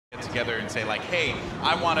together and say like, hey,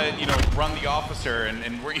 I want to, run the officer,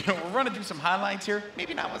 and we're, we're running through some highlights here.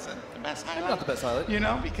 Maybe that wasn't the best highlight. Not the best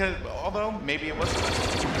highlight. Because although maybe it was.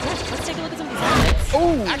 Let's take a look at some of these highlights.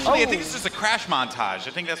 Oh, actually, I think it's just a crash montage.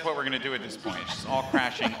 I think that's what we're gonna do at this point. It's just all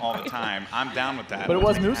crashing all the time. I'm down with that. But it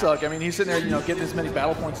was Musuk. I mean, he's sitting there, getting as many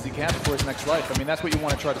battle points as he can before his next life. I mean, that's what you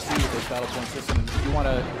want to try to see with those battle point systems. You want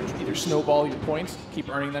to either snowball your points, keep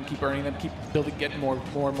earning them, keep building, getting more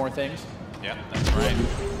and more things. Yeah, that's right.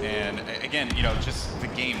 And again, just the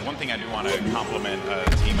game. One thing I do want to compliment the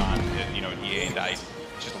team on, EA and DICE,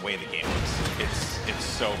 just the way the game looks. It's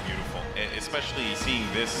so beautiful, especially seeing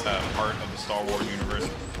this part of the Star Wars universe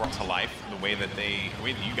brought to life. The way that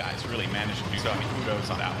you guys really managed to do so. I mean, kudos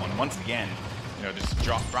on that one. Once again, just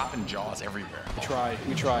dropping jaws everywhere.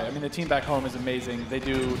 We try. I mean, the team back home is amazing. They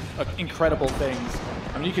do incredible things.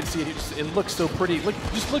 I mean, you can see it looks so pretty.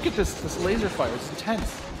 Just look at this laser fire. It's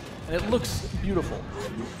intense, and it looks beautiful.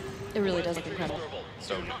 It really does look incredible.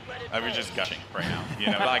 So good. I was just gushing right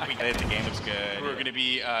now. Like we did, the game looks good. We're going to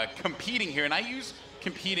be competing here, and I use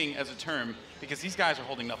competing as a term because these guys are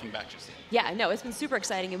holding nothing back just yet. Yeah, no, it's been super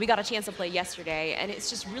exciting, and we got a chance to play yesterday, and it's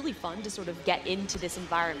just really fun to sort of get into this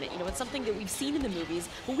environment. It's something that we've seen in the movies,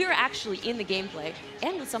 but we're actually in the gameplay,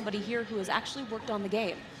 and with somebody here who has actually worked on the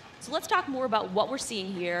game. So let's talk more about what we're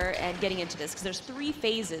seeing here and getting into this, because there's 3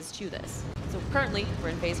 phases to this. So currently, we're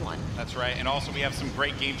in phase 1. That's right, and also we have some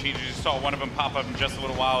great game changes. You saw one of them pop up in just a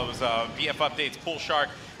little while. It was BF Updates, Pool Shark,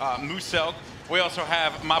 Musuk. We also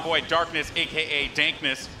have my boy Darkness, aka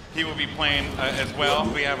Dankness. He will be playing as well.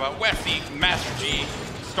 We have Westy, Master G,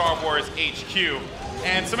 Star Wars HQ,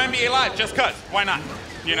 and some NBA Live, just cuz. Why not?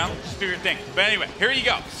 Just do your thing. But anyway, here you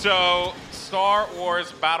go. So, Star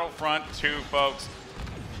Wars Battlefront 2, folks.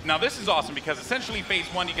 Now this is awesome because essentially phase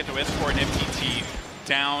 1, you get to escort an MTT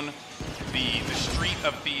down the street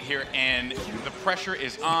of Theed here, and the pressure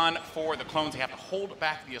is on for the clones. They have to hold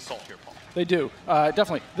back the assault here, Paul. They do,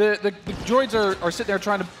 definitely. The droids are sitting there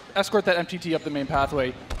trying to escort that MTT up the main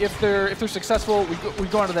pathway. If they're successful, we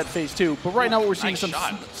go on to that phase 2. But right now, what we're seeing is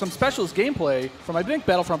some specialist gameplay from, I think,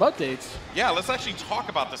 Battlefront updates. Yeah, let's actually talk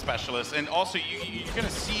about the specialists, and also you're going to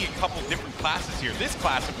see a couple different classes here. This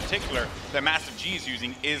class in particular that Massive G is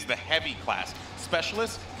using is the heavy class.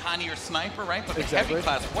 Specialist, kind of your sniper, right? But the heavy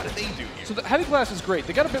class, what do they do here? So the heavy class is great.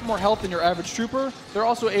 They got a bit more health than your average trooper. They're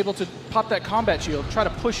also able to pop that combat shield, try to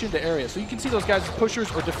push into areas. So you can see those guys as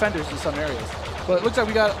pushers or defenders in some areas. But it looks like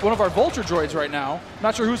we got one of our Vulture droids right now.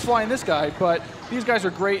 Not sure who's flying this guy, but these guys are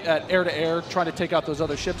great at air-to-air, trying to take out those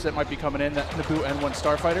other ships that might be coming in, that Naboo N1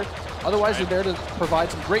 Starfighter. Otherwise, they're there to provide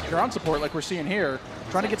some great ground support like we're seeing here,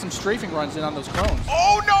 trying to get some strafing runs in on those clones.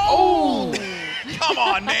 Oh, no! Oh! Come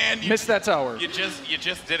on, man. Missed that tower. You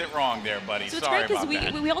just did it wrong there, buddy. So it's Sorry great about that.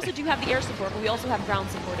 because we also do have the air support, but we also have ground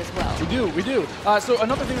support as well. We do. So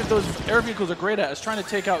another thing that those air vehicles are great at is trying to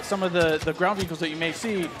take out some of the ground vehicles that you may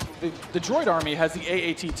see. The droid army has the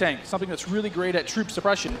AAT tank, something that's really great at troop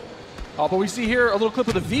suppression. But we see here a little clip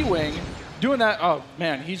of the V-Wing doing that. Oh,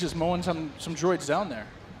 man, he's just mowing some droids down there.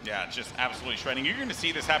 Yeah, just absolutely shredding. You're going to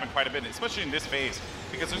see this happen quite a bit, especially in this phase,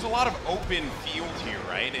 because there's a lot of open field here,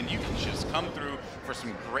 right? And you can just come through for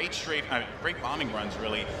some great great bombing runs,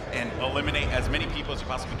 really, and eliminate as many people as you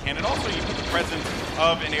possibly can. And also, you put the presence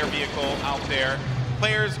of an air vehicle out there.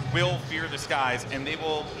 Players will fear the skies, and they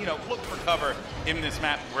will, look for cover in this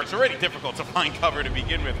map, where it's already difficult to find cover to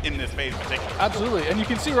begin with in this phase in particular. Absolutely, and you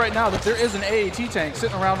can see right now that there is an AAT tank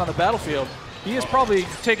sitting around on the battlefield. He is probably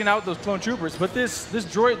taking out those clone troopers, but this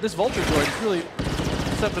Vulture droid is really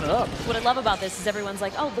stepping it up. What I love about this is everyone's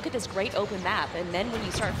like, oh, look at this great open map. And then when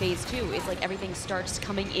you start phase 2, it's like everything starts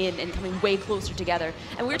coming in and coming way closer together.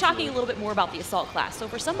 And we were talking a little bit more about the Assault class. So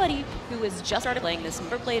for somebody who has just started playing this and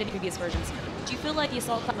never played in previous versions, do you feel like the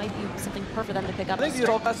Assault class might be something perfect for them to pick up? I think the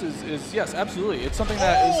Assault class is yes, absolutely. It's something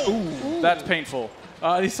that is, ooh, that's painful.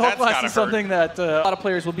 The Assault class is something that a lot of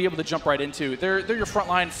players will be able to jump right into. They're your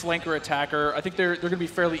frontline flanker attacker. I think they're going to be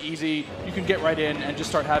fairly easy. You can get right in and just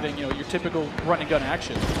start having your typical run and gun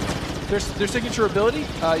action. Their signature ability,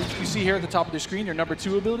 you see here at the top of the screen, your number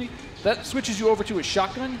 2 ability, that switches you over to a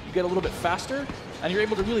shotgun. You get a little bit faster, and you're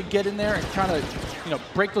able to really get in there and kind of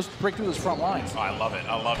break through those front lines. Oh, I love it.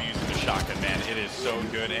 I love using the shotgun, man. It is so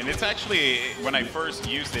good, and it's actually, when I first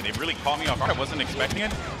used it, it really caught me off guard. I wasn't expecting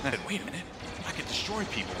it. And I said, wait a minute. I could destroy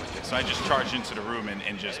people with it. So I just charged into the room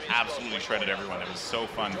and just absolutely shredded everyone. It was so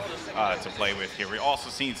fun to play with here. We're also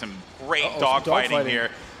seeing some great dogfighting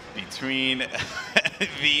here between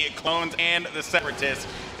the clones and the separatists.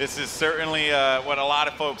 This is certainly what a lot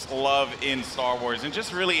of folks love in Star Wars, and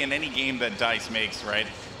just really in any game that DICE makes, right?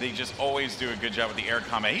 They just always do a good job with the air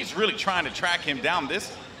combat. He's really trying to track him down.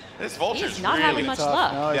 This This Vulture's He's not really having much tough.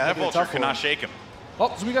 luck. No, yeah, that Vulture tough could not shake him.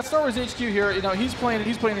 Oh, so we got Star Wars HQ here. You know, he's playing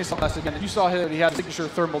his class again. You saw him. He had a signature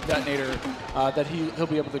thermal detonator that he'll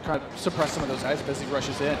be able to kind of suppress some of those guys as he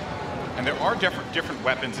rushes in. And there are different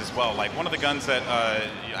weapons as well. Like one of the guns that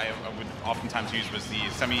I would oftentimes use was the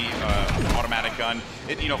semi-automatic gun.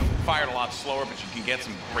 It fired a lot slower, but you can get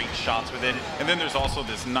some great shots with it. And then there's also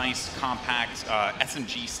this nice compact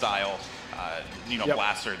SMG style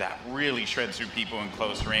blaster that really shreds through people in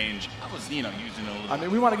close range. I was using a little. I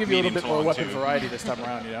mean, we want to give you a little bit more weapon too. variety this time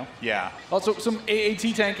around, Yeah. Also, some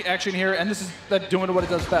AAT tank action here, and this is that doing what it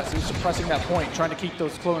does best. It's suppressing that point, trying to keep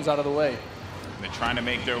those clones out of the way. They're trying to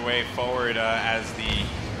make their way forward as the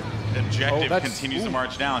objective continues to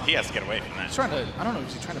march down. He has to get away from that. He's trying to, I don't know,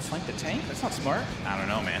 is he trying to flank the tank? That's not smart. I don't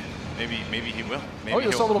know, man. Maybe he will. Maybe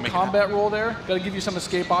you saw a little combat roll there. Got to give you some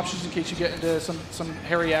escape options in case you get into some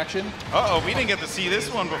hairy action. Uh-oh, we didn't get to see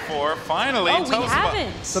this one before. Finally, we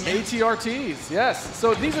haven't. Some ATRTs, yes.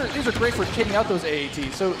 So these are great for taking out those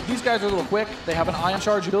AATs. So these guys are a little quick. They have an ion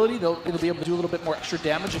charge ability. They'll be able to do a little bit more extra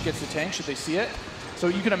damage against the tank should they see it. So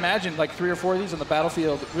you can imagine like 3 or 4 of these on the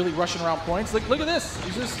battlefield really rushing around points. Like, look at this.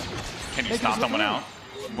 He's just can you stop someone out?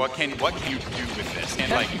 What can you do with this? You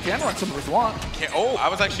can run some if you want. I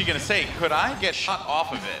was actually going to say, could I get shot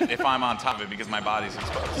off of it if I'm on top of it because my body's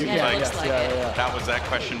exposed? Yeah, That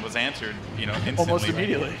question was answered, instantly. Almost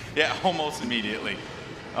immediately. Yeah, almost immediately.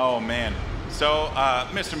 Oh man. So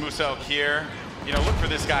Mr. Musel here. Look for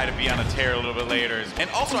this guy to be on a tear a little bit later. And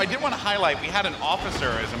also, I did want to highlight, we had an officer,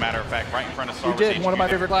 as a matter of fact, right in front of Star Wars. We did, one of my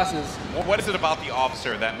favorite classes. What is it about the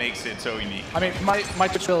officer that makes it so unique? I mean, my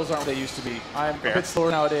twitch builds aren't what they used to be. I'm a bit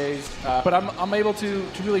slower nowadays, but I'm able to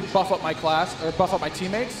really buff up my class, or buff up my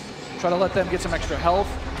teammates, try to let them get some extra health,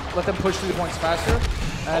 let them push through the points faster.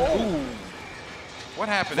 And, what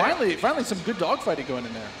happened Finally some good dogfighting going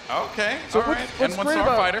in there. Okay, so all right. And one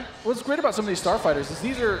starfighter. What's great about some of these starfighters is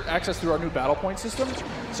these are accessed through our new battle point system.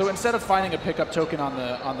 So instead of finding a pickup token on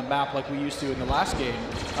the map like we used to in the last game,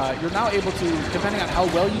 you're now able to, depending on how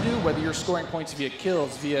well you do, whether you're scoring points via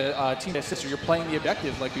kills, via team assists, or you're playing the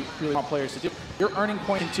objective like you really want players to do, you're earning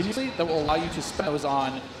points continuously that will allow you to spend those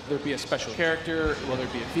on whether it be a special character, whether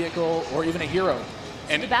it be a vehicle, or even a hero.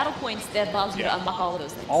 And the battle points that allows you to unlock all of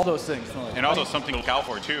those things. All those things. And also something to look out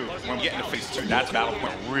for too. When we get into phase 2, that's battle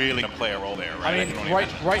point really gonna play a role there, right? I mean,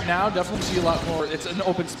 right now, definitely see a lot more. It's an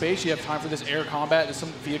open space. You have time for this air combat, there's some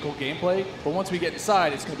vehicle gameplay. But once we get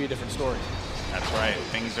inside, it's gonna be a different story. That's right.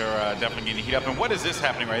 Things are definitely getting heat up. And what is this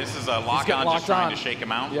happening, right? This is a lock-on just trying to shake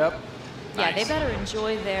him out? Yep. Yeah, they better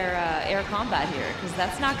enjoy their air combat here, because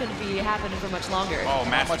that's not going to be happening for much longer. Oh,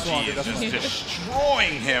 Master G is just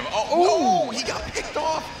destroying him. Oh, he got picked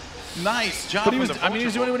off. Nice job. But he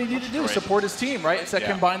was doing what he needed to do, support his team, right? It's that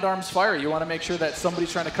combined arms fire. You want to make sure that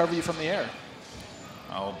somebody's trying to cover you from the air.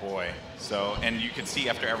 Oh boy. So, and you can see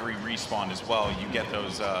after every respawn as well, you get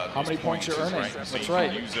those how many points you're earning. Right? So That's you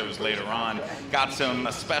right. can use those later on. Got some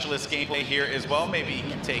specialist gameplay here as well. Maybe you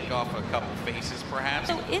can take off a couple faces perhaps.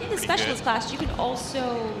 So in the specialist class, you can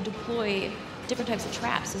also deploy different types of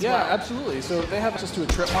traps as well. Yeah, absolutely. So they have access to a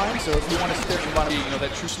trip mine. So if you want to stay, you want to be,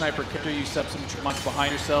 that true sniper character, you set some trip mines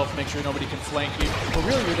behind yourself, make sure nobody can flank you. But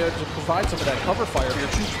really, you're there to provide some of that cover fire for your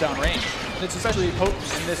troops downrange. And it's especially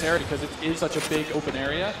potent in this area because it is such a big open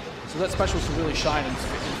area. So that specialist will really shine in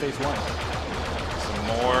phase 1.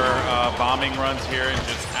 Some more bombing runs here and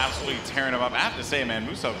just absolutely tearing them up. I have to say, man,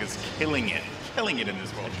 Musel is killing it in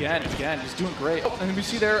this world. Again, he's doing great. Oh, and we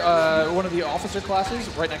see there one of the officer classes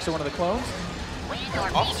right next to one of the clones.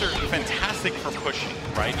 Officer, fantastic for pushing,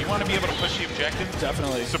 right? You want to be able to push the objective.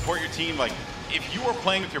 Definitely. Support your team. Like, if you are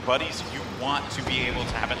playing with your buddies, you want to be able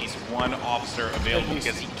to have at least one officer available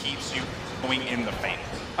because he keeps you going in the fight.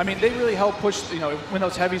 I mean, they really help push, when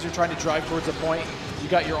those heavies are trying to drive towards a point, you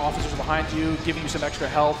got your officers behind you, giving you some extra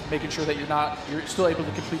health, making sure that you're still able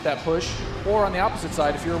to complete that push. Or on the opposite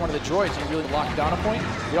side, if you're one of the droids and you really lock down a point,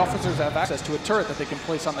 the officers have access to a turret that they can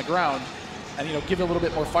place on the ground and, give a little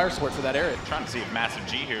bit more fire support for that area. I'm trying to see if Massive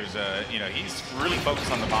G here is, he's really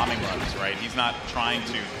focused on the bombing runs, right? He's not trying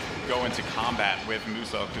to go into combat with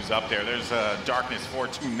Musel, who's up there. There's Darkness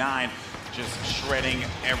 429. Just shredding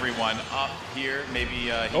everyone up here. Maybe he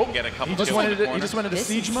can get a couple kills in the corner. He just went into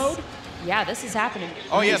siege mode? Yeah, this is happening.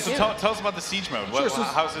 Oh, yeah, so tell us about the siege mode. Sure,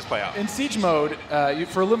 how does this play out? In siege mode,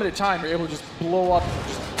 for a limited time, you're able to just blow up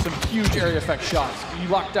just some huge area effect shots. You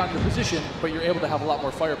lock down your position, but you're able to have a lot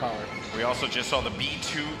more firepower. We also just saw the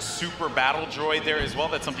B2 Super Battle Droid there as well.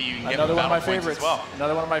 That's something you can get Another with one of my battle points favorites. as well.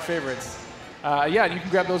 Another one of my favorites. Yeah, you can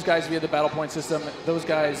grab those guys via the battle point system. Those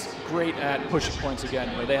guys, great at pushing points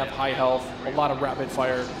again. They have high health, a lot of rapid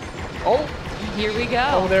fire. Oh! Here we go.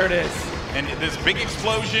 Oh, there it is. And this big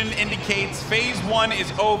explosion indicates phase 1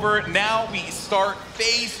 is over. Now we start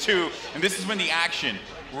phase 2, and this is when the action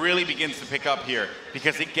really begins to pick up here,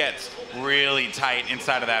 because it gets really tight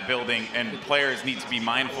inside of that building, and players need to be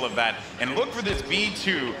mindful of that and look for this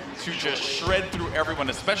B2 to just shred through everyone,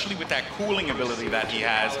 especially with that cooling ability that he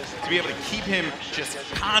has, to be able to keep him just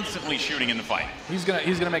constantly shooting in the fight. He's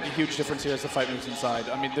gonna make a huge difference here as the fight moves inside.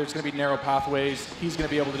 I mean, there's gonna be narrow pathways. He's gonna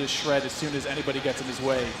be able to just shred as soon as anybody gets in his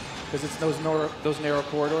way, because it's those narrow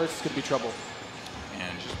corridors. It's gonna be trouble.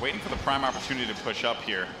 And just waiting for the prime opportunity to push up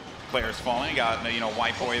here. Players falling, got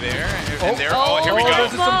White Boy there, and there. Oh, here we go.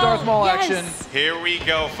 This is some Darth Maul action. Here we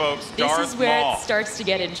go, folks. Darth Maul. This is where it starts to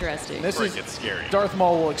get interesting. This is gets scary. Darth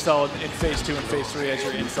Maul will excel in phase 2 and phase 3 as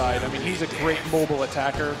you're inside. I mean, he's a great mobile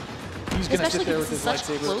attacker. He's going to sit there with his lightsaber.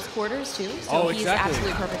 Especially close quarters, too, so he's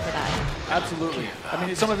absolutely perfect for that. Absolutely. I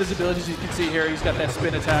mean, some of his abilities you can see here, he's got that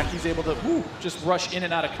spin attack. He's able to just rush in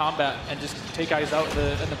and out of combat and just take guys out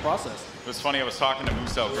in the process. It was funny, I was talking to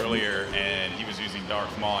Muselk earlier, and he was using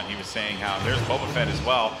Darth Maul, and he was saying how there's Boba Fett as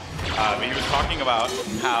well. But he was talking about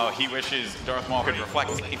how he wishes Darth Maul could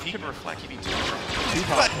reflect. If he could reflect, he'd be too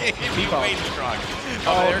strong. He'd be way too strong.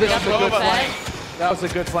 Oh, there goes Boba Fett. That was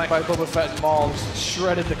a good flank by Boba Fett and Maul. Just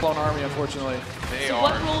shredded the clone army, unfortunately.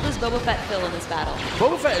 What role does Boba Fett fill in this battle?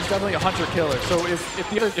 Boba Fett is definitely a hunter-killer. So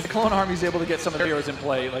if the clone army is able to get some of the heroes in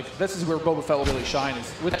play, like this is where Boba Fett will really shine.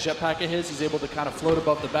 Is with that jetpack of his, he's able to kind of float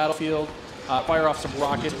above the battlefield, fire off some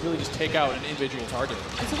rockets, really just take out an individual target.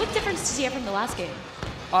 And so what difference does he have from the last game?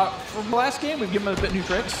 From the last game, we've given him a bit new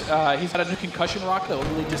tricks. He's got a new concussion rocket that will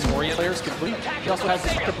really disorient players completely. He also has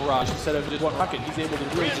this rocket barrage. Instead of just one rocket, he's able to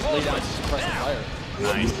really just lay down some suppressive fire.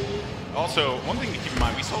 Nice. Also, one thing to keep in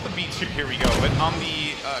mind, we saw the B2, here we go, but on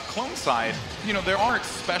the clone side, there aren't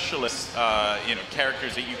specialist,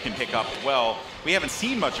 characters that you can pick up. Well, we haven't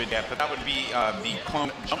seen much of it yet, but that would be the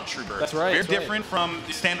clone jump trooper. That's right. Very different from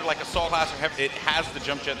the standard like assault class. It has the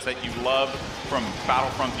jump jets that you love from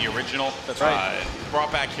Battlefront, the original. That's right.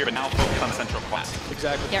 Brought back here, but now focused on Central Class.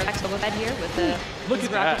 Exactly. Yeah, Rex Boba Fett here with the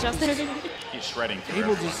rocket jumps. He's shredding.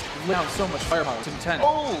 Able to just lay down so much firepower. It's intense.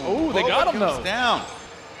 Oh, they got him though. Down.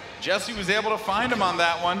 Jesse was able to find him on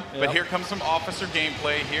that one, but here comes some officer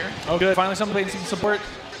gameplay here. Oh, good. Finally, somebody some support.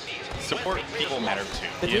 Support people matter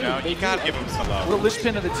too. You gotta give them some love. We're the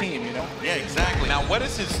linchpin of the team, Yeah, exactly. Now, what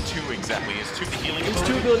is his 2 exactly? Is 2 the healing ability? His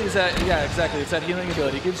 2 abilities exactly. It's that healing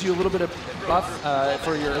ability. It gives you a little bit of buff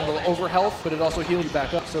for your little over health, but it also heals you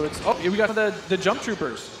back up. So it's we got the jump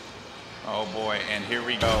troopers. Oh boy, and here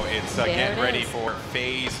we go. It's getting ready for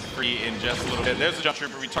phase 3 in just a little bit. There's the jump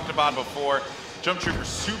trooper we talked about before. Jump Trooper,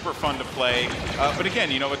 super fun to play. But again,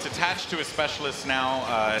 it's attached to a specialist now,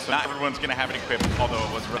 so not everyone's going to have it equipped, although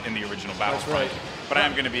it was in the original Battlefront. That's right. But I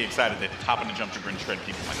am going to be excited to hop into Jump Trooper and shred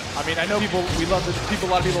people like that. I mean, I know a lot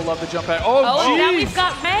of people love the jump pad. Oh, now we've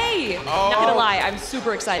got May. Not going to lie, I'm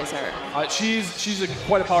super excited for her. She's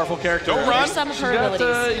quite a powerful character. Don't run. Here's some of her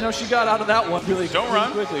abilities. She got out of that one really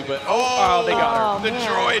quickly, but they got her. The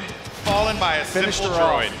droid fallen by a simple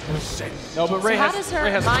droid. No, but Ray how does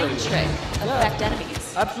her mind trick affect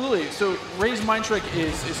enemies? Absolutely. So Ray's mind trick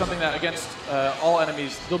is something that against all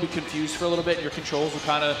enemies, they'll be confused for a little bit, and your controls will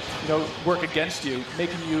kind of work against you,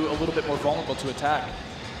 making you a little bit more vulnerable to attack.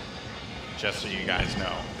 Just so you guys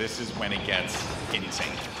know, this is when it gets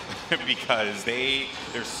insane. Because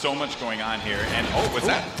there's so much going on here. And was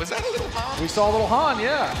that a little Han? We saw a little Han,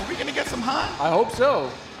 yeah. Are we gonna get some Han? I hope so.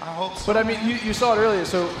 I hope so. But I mean, you saw it earlier.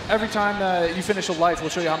 So every time you finish a life, we'll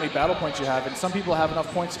show you how many battle points you have. And some people have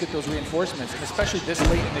enough points to get those reinforcements. And especially this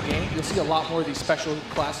late in the game, you'll see a lot more of these special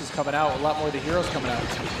classes coming out, a lot more of the heroes coming out.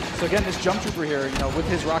 So again, this jump trooper here, with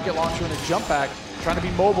his rocket launcher and his jump pack, trying to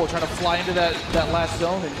be mobile, trying to fly into that last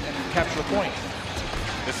zone and capture a point.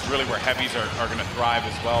 This is really where heavies are going to thrive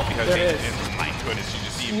as well, because my goodness, you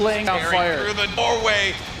just see him laying out fire through the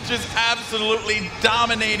doorway, just absolutely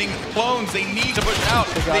dominating clones. They need to push out.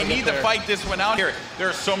 They need to fight this one out here. There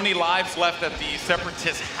are so many lives left that the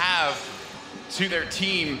Separatists have to their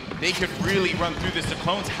team. They could really run through this. The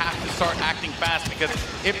clones have to start acting fast, because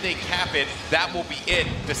if they cap it, that will be it.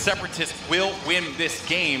 The Separatists will win this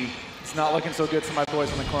game. It's not looking so good for my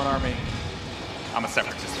boys in the clone army. I'm a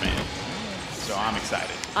Separatist fan, so I'm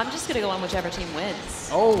excited. I'm just going to go on whichever team wins.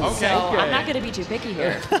 Oh, okay. So I'm not going to be too picky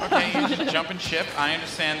here. Okay, jumping ship. I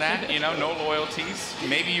understand that. No loyalties.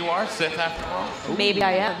 Maybe you are Sith after all. Maybe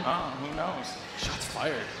I am. Oh, who knows? Shots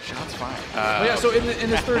fired. Shots fired. Yeah, so in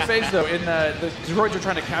this third phase though, the droids are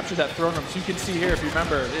trying to capture that throne room. So you can see here, if you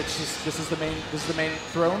remember, it's just this is the main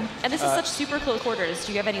throne. And this is such super close quarters.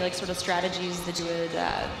 Do you have any sort of strategies that you would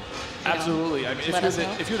Absolutely. I mean,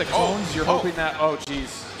 if you're the clones, you're hoping that. Oh,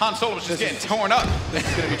 geez. Han Solo's just getting torn up. This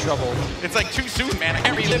is gonna be trouble. It's like too soon, man. I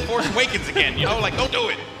can't relive Force Awakens again. You know, like don't do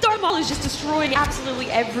it. Darth Maul is just destroying absolutely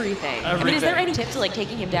everything. I mean, is there any tip to like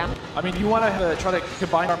taking him down? I mean, you want to try to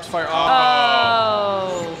combine arms fire.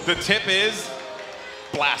 Oh. The tip is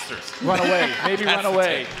blasters. Run away. Maybe run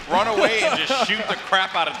away. Run away and just shoot the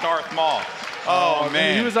crap out of Darth Maul. Oh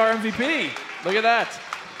man. He was our MVP. Look at that.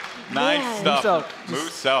 Nice stuff.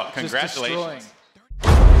 Musel, congratulations.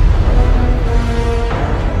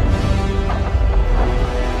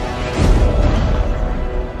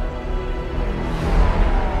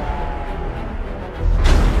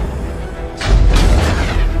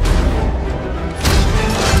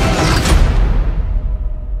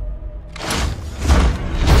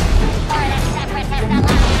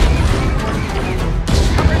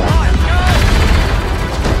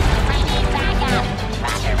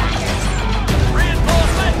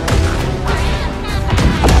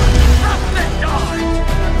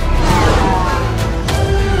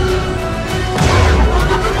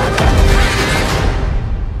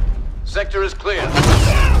 Sector is clear.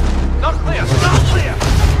 Not clear! Not clear!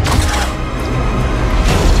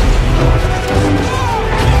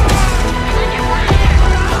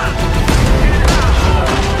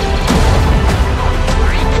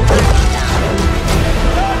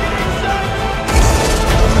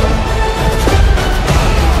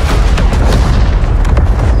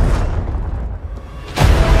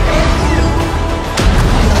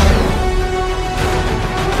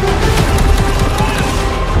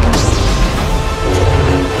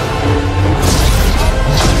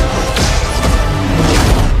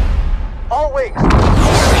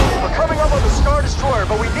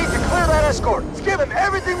 But we need to clear that escort. Let's give him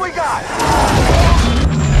everything we got.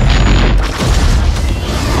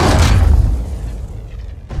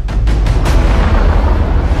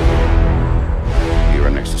 Your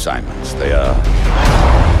next assignments, they are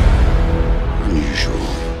unusual.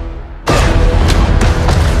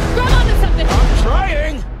 Grab onto something. I'm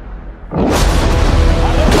trying.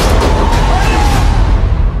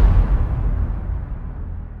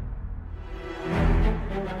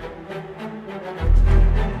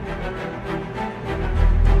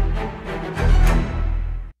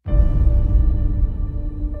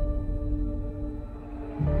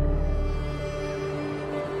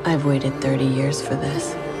 I've waited 30 years for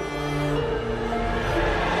this.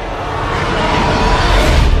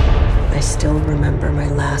 I still remember my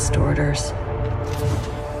last orders.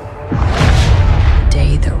 The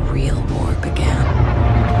day the real war began.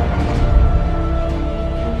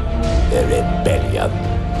 The rebellion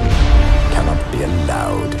cannot be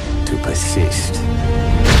allowed to persist.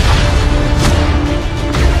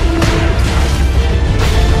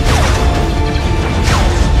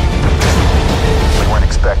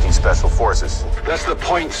 Expecting special forces. That's the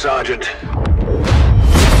point, Sergeant.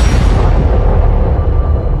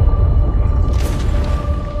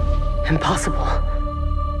 Impossible.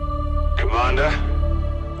 Commander,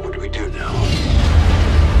 what do we do now?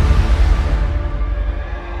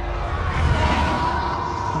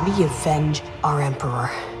 We avenge our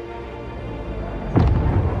Emperor.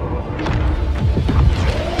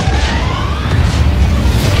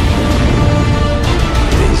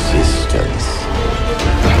 Resistance.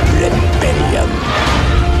 Rebellion.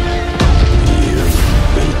 You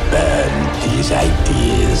will burn these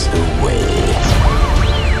ideas away.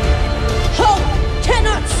 Hope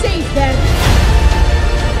cannot save them!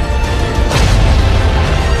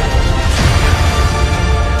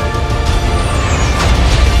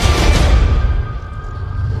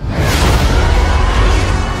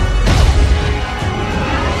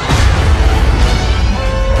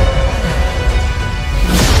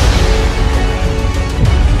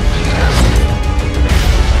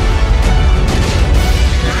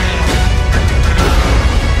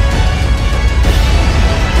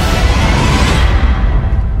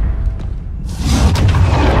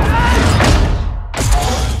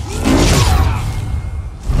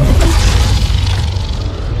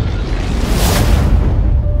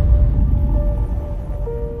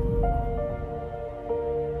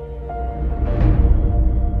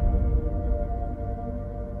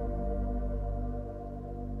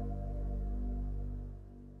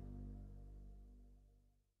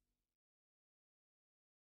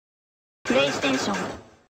 PlayStation